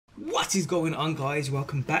What is going on, guys?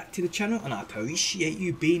 Welcome back to the channel and I appreciate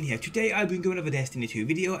you being here. Today I've been doing another Destiny 2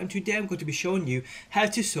 video and today I'm going to be showing you how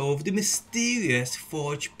to solve the mysterious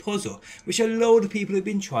forge puzzle which a load of people have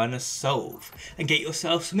been trying to solve and get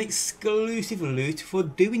yourself some exclusive loot for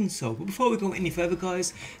doing so. But before we go any further,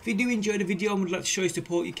 guys, if you do enjoy the video and would like to show your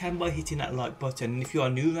support, you can by hitting that like button, and if you are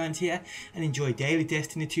new around here and enjoy daily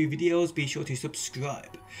Destiny 2 videos, be sure to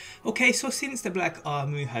subscribe. Okay, so since the Black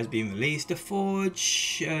Armory has been released, the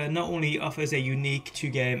forge not only offers a unique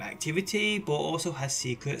 2-game activity but also has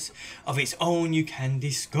secrets of its own you can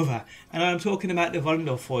discover. And I'm talking about the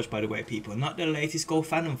Volundr forge, by the way, people, not the latest Gold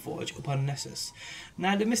Phantom forge upon Nessus.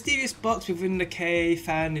 Now, the mysterious box within the cave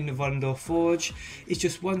found in the Volundr forge is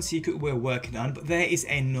just one secret we're working on, but there is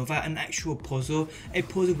another, an actual puzzle, a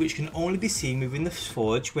puzzle which can only be seen within the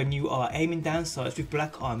forge when you are aiming down sights with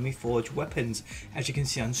Black Armory forge weapons, as you can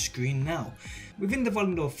see on screen now. Within the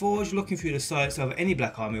Volundr forge, looking through the sights of any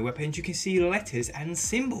Black Armory weapons, you can see letters and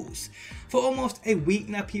symbols. For almost a week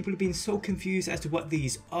now, people have been so confused as to what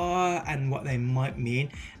these are and what they might mean,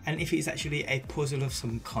 and if it is actually a puzzle of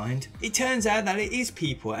some kind. It turns out that it is,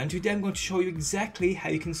 people, and today I'm going to show you exactly how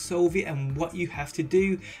you can solve it and what you have to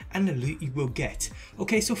do and the loot you will get.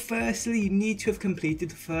 Okay, so firstly, you need to have completed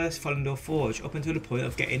the first Volundr forge up until the point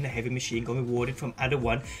of getting the heavy machine gun rewarded from Adder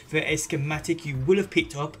 1 via a schematic you will have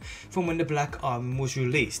picked up from when the Black Armory was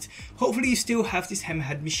released. Hopefully you still have this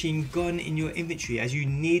hammerhead machine gun in your inventory, as you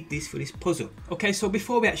need this for this puzzle. Okay, so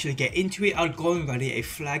before we actually get into it, I'll go and ready a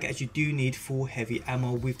flag, as you do need full heavy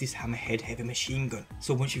ammo with this hammerhead heavy machine gun.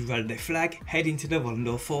 So once you've readied a flag, head into the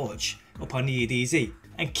Volundr forge upon the EDZ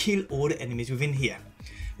and kill all the enemies within here.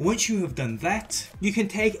 Once you have done that, you can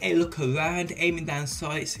take a look around, aiming down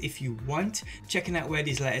sights if you want, checking out where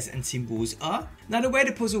these letters and symbols are. Now, the way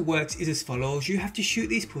the puzzle works is as follows. You have to shoot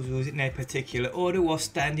these puzzles in a particular order while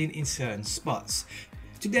standing in certain spots.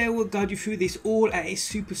 Today I will guide you through this all at a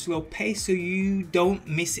super slow pace so you don't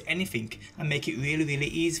miss anything and make it really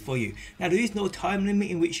easy for you. Now, there is no time limit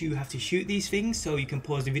in which you have to shoot these things, so you can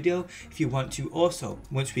pause the video if you want to also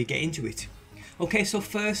once we get into it. Okay, so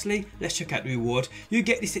firstly, let's check out the reward. You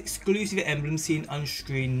get this exclusive emblem seen on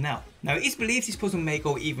screen now. Now, it is believed this puzzle may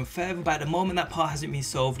go even further, but at the moment that part hasn't been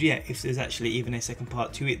solved yet, if there's actually even a second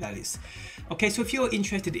part to it, that is. Okay, so if you're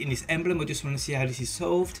interested in this emblem or just want to see how this is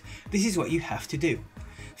solved, this is what you have to do.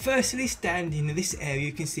 Firstly, stand in this area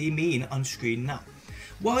you can see me on screen now.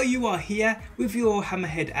 While you are here with your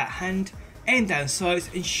hammerhead at hand, aim down sights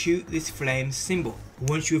and shoot this flame symbol.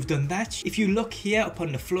 Once you have done that, if you look here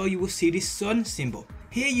upon the floor, you will see this sun symbol.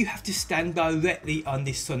 Here you have to stand directly on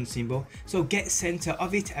this sun symbol, so get center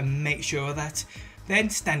of it and make sure of that. Then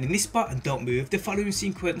stand in this spot and don't move. The following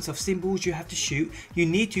sequence of symbols you have to shoot, you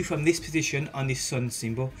need to from this position on this sun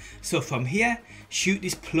symbol. So from here, shoot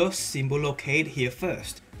this plus symbol located here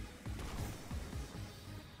first.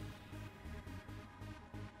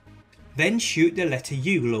 Then shoot the letter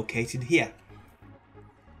U located here.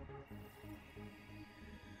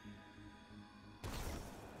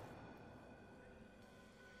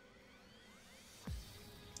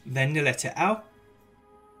 Then the letter L.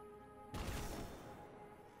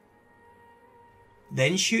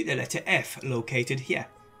 Then shoot the letter F located here.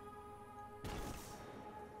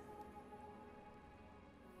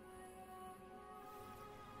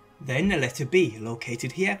 Then the letter B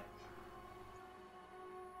located here.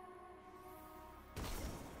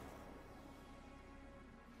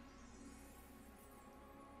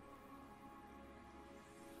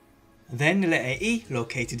 Then the letter E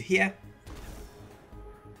located here.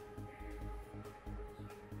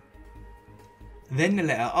 Then the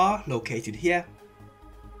letter R located here.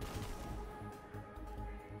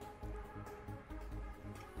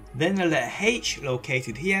 Then the letter H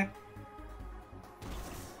located here.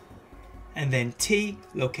 And then T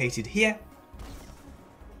located here.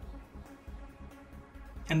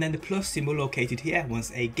 And then the plus symbol located here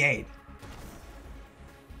once again.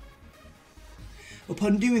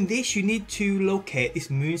 Upon doing this, you need to locate this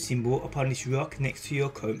moon symbol upon this rock next to your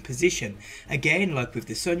current position. Again, like with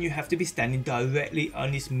the sun, you have to be standing directly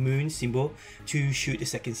on this moon symbol to shoot the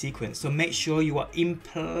second sequence. So make sure you are in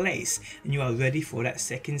place and you are ready for that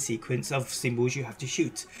second sequence of symbols you have to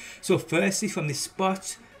shoot. So firstly, from this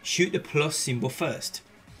spot, shoot the plus symbol first.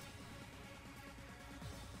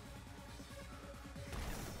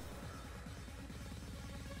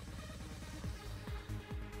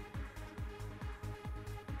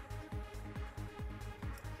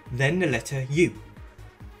 Then the letter U.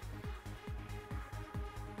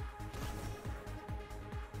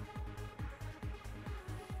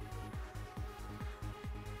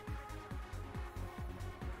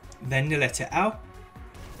 then the letter L,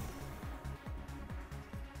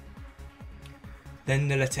 then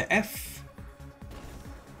the letter F,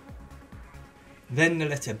 then the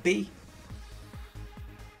letter B,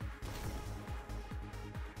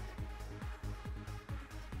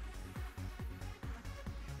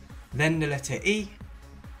 then the letter E,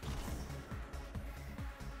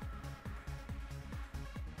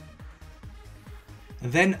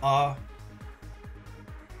 then R,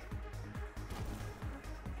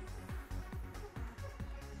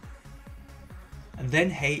 and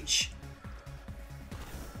then H,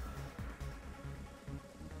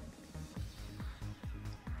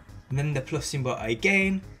 and then the plus symbol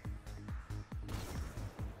again,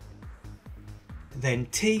 then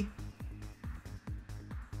T,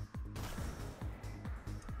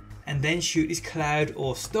 and then shoot this cloud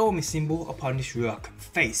or stormy symbol upon this rock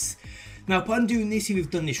face. Now upon doing this, if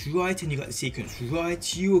you've done this right and you got the sequence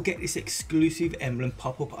right, you will get this exclusive emblem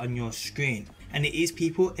pop up on your screen. And it is,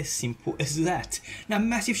 people, as simple as that. Now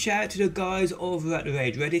massive shout out to the guys over at the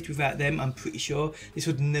Raid Reddit. Without them, I'm pretty sure this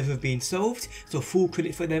would never have been solved. So full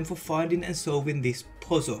credit for them for finding and solving this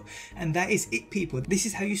puzzle. And that is it, people. This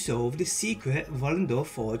is how you solve the secret Volundr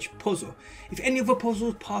Forge puzzle. If any other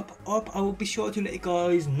puzzles pop up, I will be sure to let you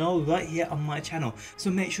guys know right here on my channel. So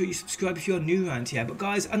make sure you subscribe if you're new around here. But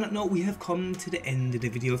guys, on that note, we have come to the end of the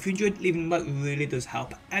video. If you enjoyed, leaving a like really does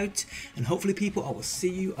help out. And hopefully, people, I will see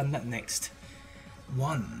you on that next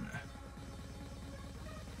one.